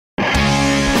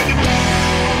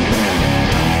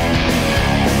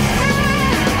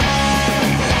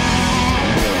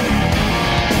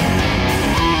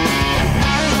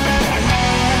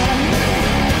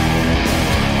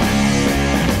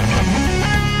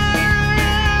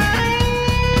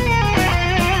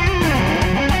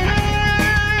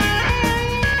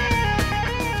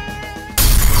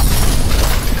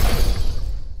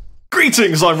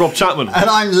Greetings, I'm Rob Chapman. And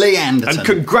I'm Lee Anderton. And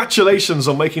congratulations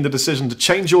on making the decision to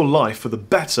change your life for the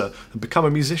better and become a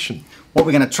musician. What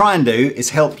we're going to try and do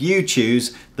is help you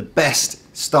choose the best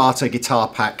starter guitar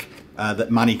pack that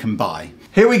money can buy.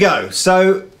 Here we go.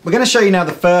 So we're going to show you now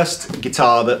the first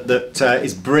guitar that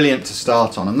is brilliant to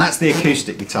start on, and that's the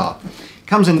acoustic guitar. It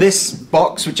comes in this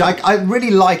box, which I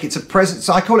really like. It's a present,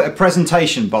 so I call it a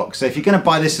presentation box. So if you're going to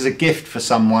buy this as a gift for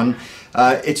someone,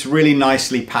 it's really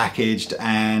nicely packaged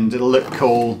and it'll look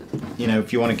cool, you know,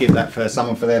 if you want to give that for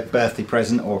someone for their birthday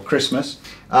present or Christmas.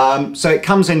 So it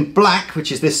comes in black,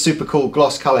 which is this super cool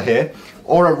gloss color here,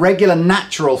 or a regular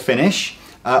natural finish,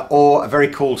 or a very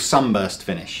cool sunburst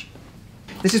finish.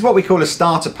 This is what we call a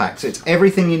starter pack, so it's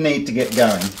everything you need to get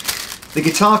going. The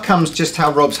guitar comes just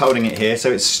how Rob's holding it here,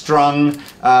 so it's strung,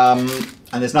 and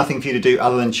there's nothing for you to do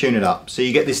other than tune it up. So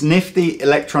you get this nifty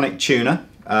electronic tuner,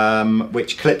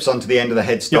 which clips onto the end of the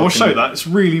headstock. Yeah, we'll show that. It's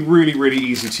really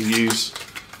easy to use.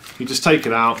 You just take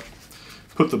it out,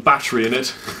 put the battery in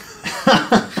it.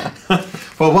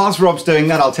 Well, whilst Rob's doing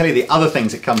that, I'll tell you the other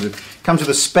things it comes with. It comes with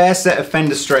a spare set of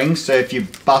Fender strings, so if you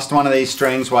bust one of these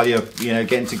strings while you're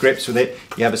getting to grips with it,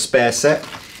 you have a spare set.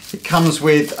 It comes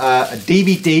with a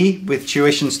DVD with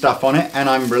tuition stuff on it, and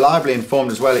I'm reliably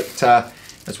informed as well,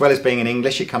 as well as being in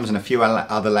English, it comes in a few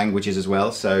other languages as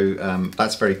well, so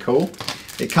that's very cool.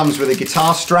 It comes with a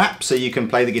guitar strap, so you can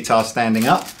play the guitar standing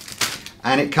up,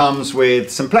 and it comes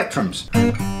with some plectrums.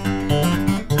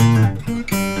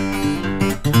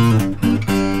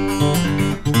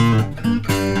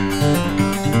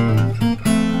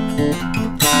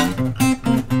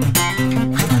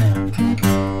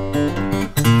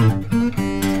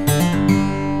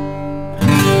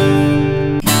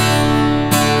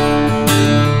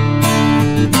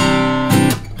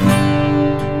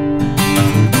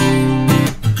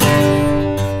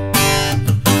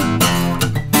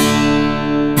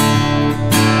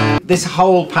 This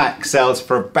whole pack sells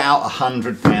for about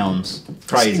 £100.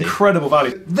 Crazy. It's incredible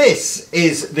value. This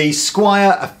is the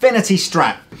Squier Affinity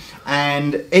Strap,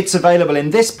 and it's available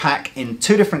in this pack in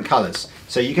two different colours.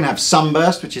 So you can have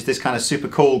Sunburst, which is this kind of super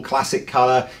cool classic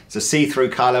colour. It's a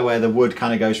see-through colour where the wood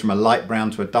kind of goes from a light brown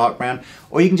to a dark brown.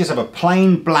 Or you can just have a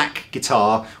plain black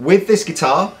guitar. With this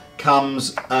guitar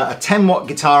comes a 10-watt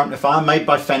guitar amplifier made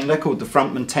by Fender called the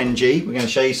Frontman 10G. We're going to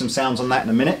show you some sounds on that in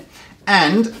a minute.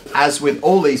 And, as with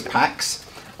all these packs,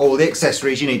 all the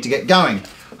accessories you need to get going.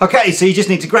 Okay, so you just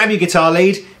need to grab your guitar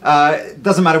lead.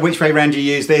 Doesn't matter which way round you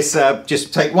use this,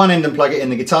 just take one end and plug it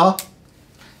in the guitar.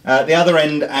 The other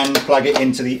end and plug it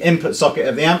into the input socket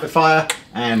of the amplifier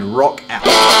and rock out.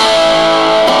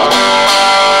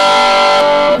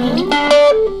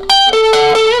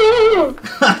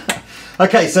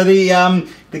 Okay, so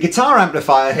the guitar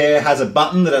amplifier here has a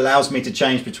button that allows me to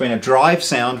change between a drive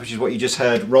sound, which is what you just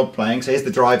heard Rob playing. So here's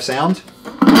the drive sound.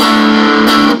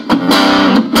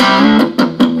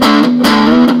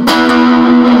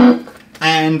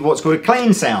 And what's called a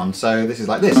clean sound. So this is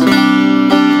like this.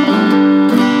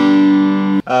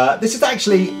 This is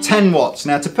actually 10 watts.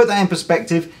 Now, to put that in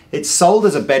perspective, it's sold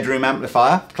as a bedroom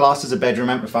amplifier, classed as a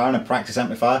bedroom amplifier and a practice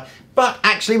amplifier. But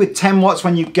actually with 10 watts,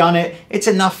 when you gun it, it's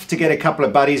enough to get a couple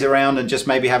of buddies around and just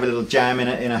maybe have a little jam in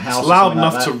a house. It's loud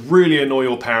enough to really annoy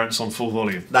your parents on full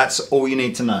volume. That's all you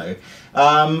need to know.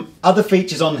 Other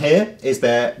features on here is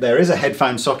there is a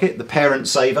headphone socket, the parent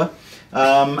saver,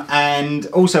 and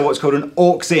also what's called an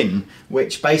aux in,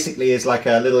 which basically is like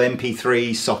a little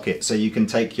MP3 socket. So you can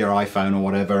take your iPhone or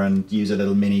whatever and use a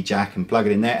little mini jack and plug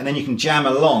it in there, and then you can jam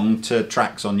along to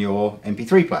tracks on your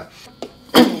MP3 player.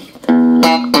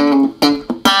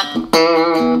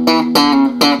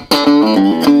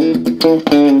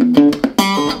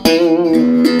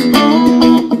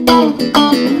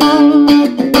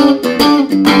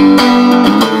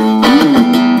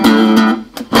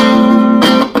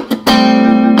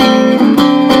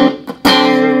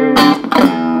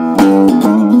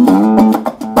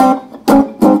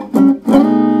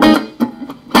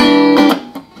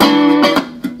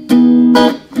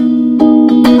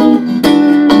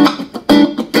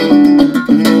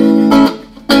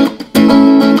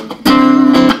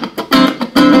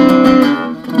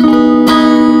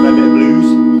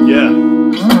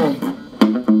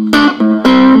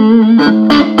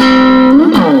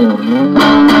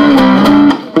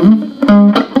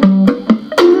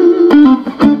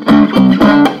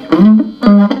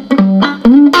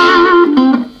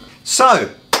 So,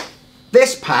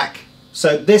 this pack,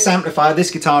 so this amplifier, this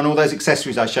guitar and all those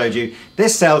accessories I showed you,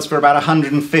 this sells for about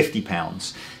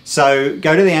 £150. So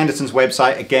go to the Andertons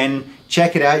website, again,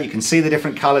 check it out. You can see the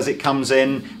different colors it comes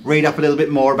in, read up a little bit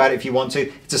more about it if you want to.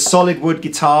 It's a solid wood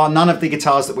guitar. None of the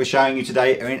guitars that we're showing you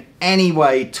today are in any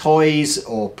way toys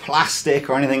or plastic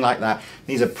or anything like that.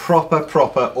 These are proper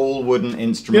all wooden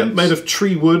instruments. Yep, made of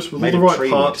tree wood with all the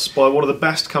right parts by one of the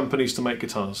best companies to make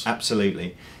guitars.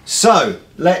 Absolutely. So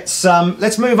let's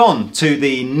move on to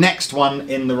the next one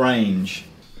in the range.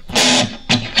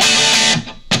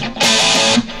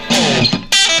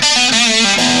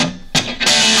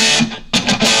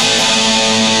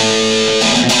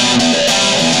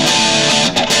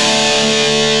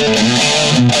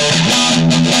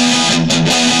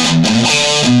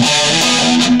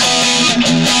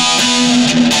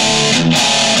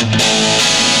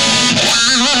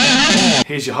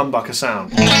 Here's your humbucker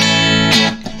sound.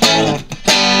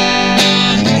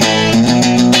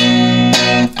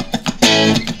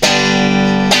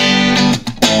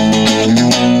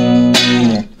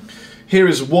 Here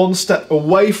is one step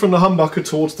away from the humbucker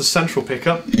towards the central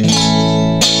pickup.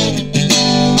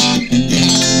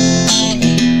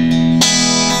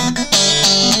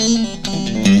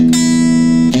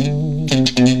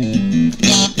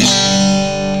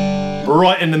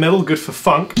 Right in the middle, good for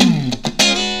funk.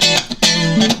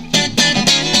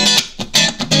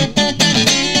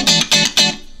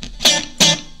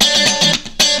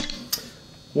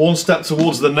 One step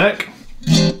towards the neck.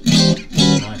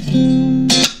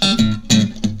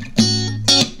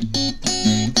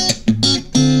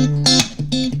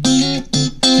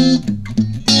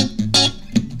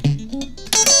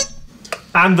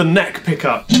 And the neck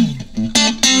pickup.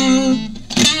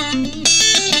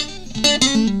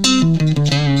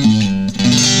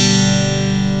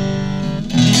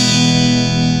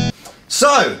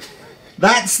 So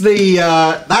that's the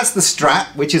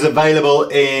Strat, which is available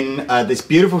in this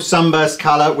beautiful sunburst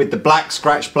color with the black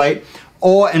scratch plate,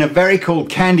 or in a very cool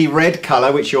candy red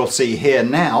color, which you'll see here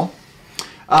now.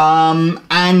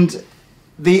 And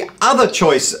the other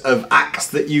choice of axe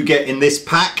that you get in this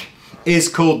pack is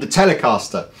called the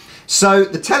Telecaster. So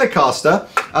the Telecaster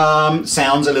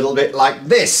sounds a little bit like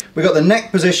this. We've got the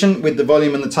neck position with the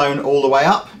volume and the tone all the way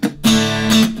up.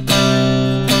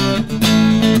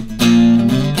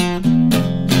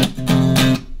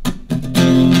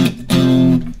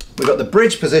 We've got the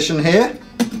bridge position here.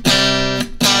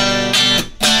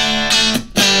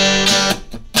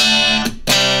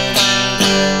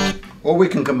 Or we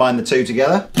can combine the two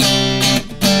together.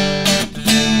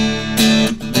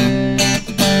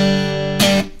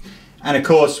 And of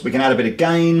course, we can add a bit of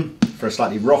gain for a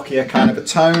slightly rockier kind of a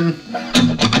tone.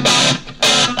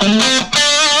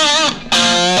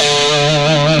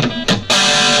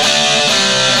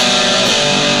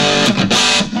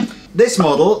 This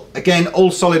model, again,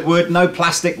 all solid wood, no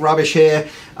plastic rubbish here.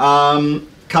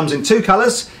 Comes in two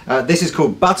colours. This is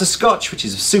called Butterscotch, which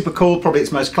is super cool, probably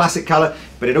its most classic colour,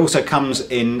 but it also comes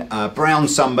in brown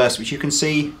sunburst, which you can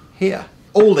see here.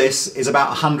 All this is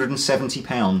about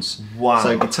 £170. Wow.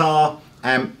 So guitar,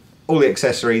 amp, all the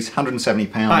accessories,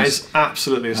 £170. That is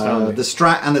absolutely astounding. The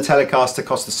Strat and the Telecaster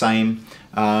cost the same.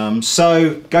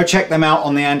 So go check them out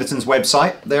on the Andertons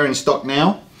website. They're in stock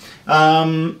now.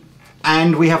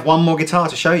 And we have one more guitar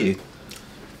to show you.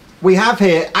 We have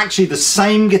here actually the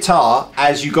same guitar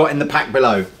as you got in the pack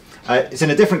below. It's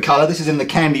in a different colour. This is in the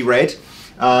candy red.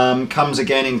 Comes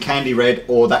again in candy red,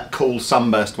 or that cool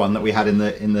sunburst one that we had in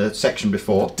the section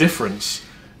before. The difference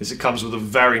is it comes with a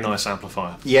very nice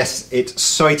amplifier. Yes, it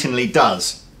certainly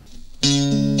does.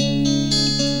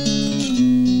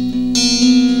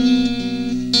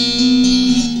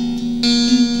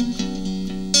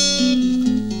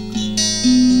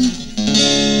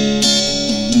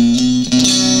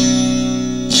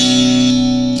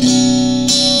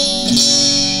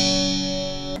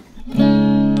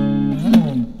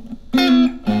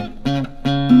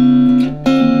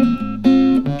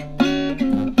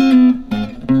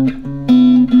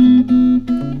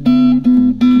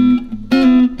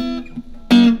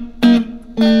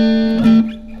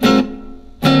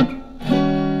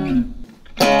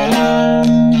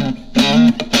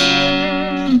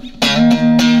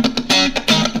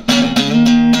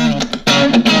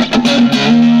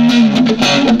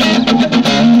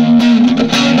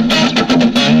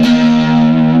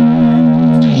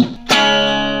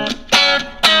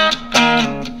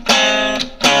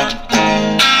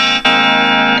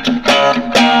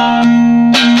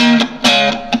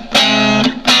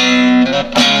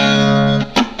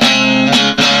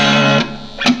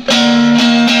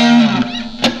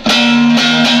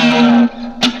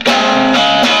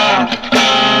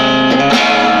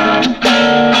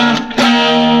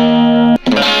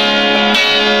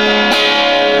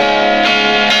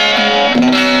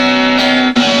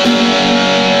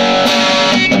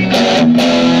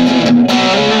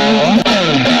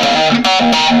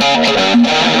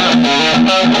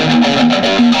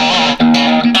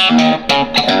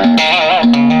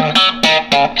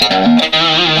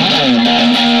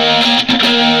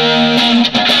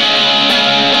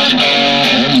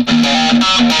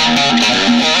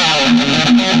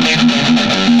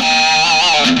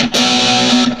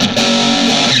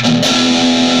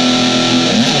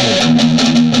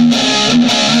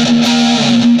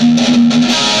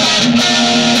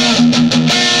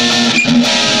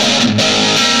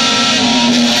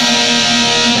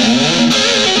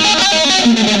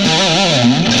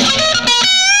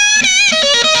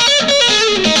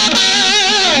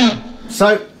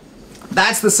 So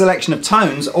that's the selection of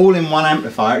tones all in one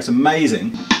amplifier. It's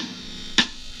amazing.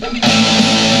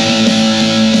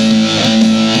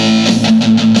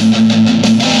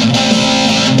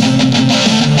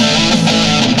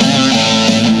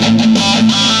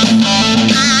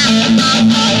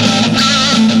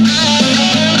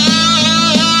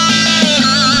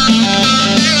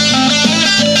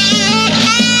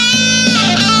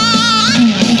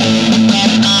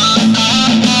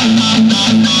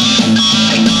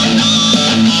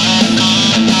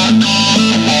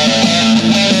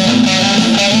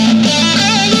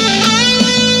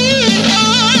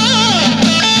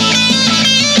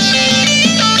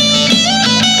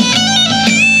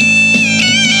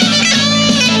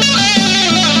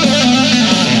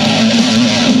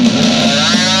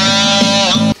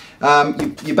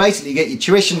 You basically get your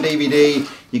tuition DVD,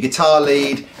 your guitar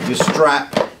lead, your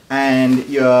strap, and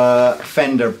your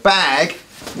Fender bag.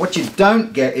 What you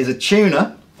don't get is a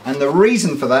tuner, and the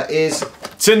reason for that is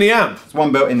it's in the amp. It's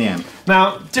one built in the amp.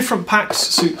 Now, different packs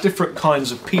suit different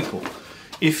kinds of people.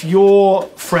 If your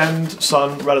friend,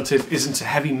 son, relative is into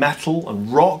heavy metal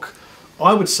and rock,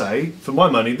 I would say, for my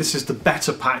money, this is the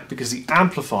better pack because the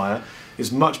amplifier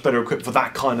is much better equipped for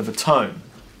that kind of a tone.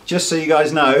 Just so you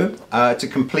guys know, to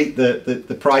complete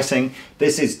the pricing,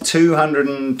 this is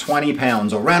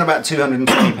 £220, or around about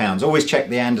 £220. Always check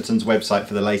the Andertons website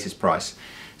for the latest price.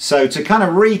 So to kind of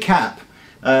recap,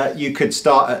 you could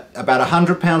start at about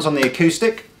 £100 on the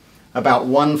acoustic, about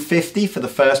 $150 for the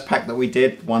first pack that we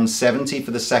did, $170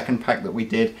 for the second pack that we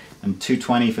did, and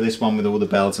 $220 for this one with all the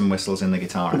bells and whistles in the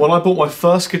guitar. When I bought my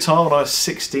first guitar when I was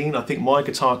 16, I think my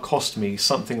guitar cost me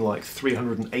something like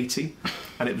 $380,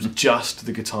 and it was just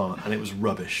the guitar, and it was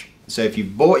rubbish. So if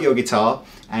you've bought your guitar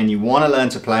and you want to learn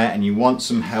to play it and you want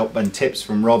some help and tips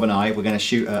from Rob and I, we're going to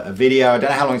shoot a video. I don't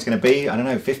know how long it's going to be. I don't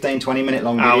know, 15, 20 minute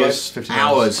long video. Hours, 15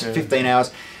 hours. Yeah. 15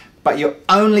 hours. But you're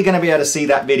only going to be able to see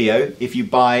that video if you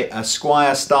buy a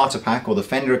Squier starter pack or the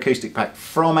Fender acoustic pack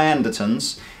from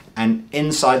Andertons, and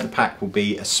inside the pack will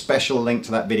be a special link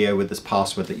to that video with this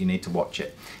password that you need to watch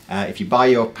it. If you buy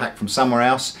your pack from somewhere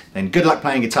else, then good luck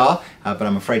playing guitar, but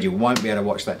I'm afraid you won't be able to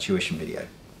watch that tuition video.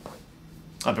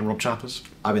 I've been Rob Chappers.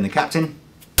 I've been the Captain.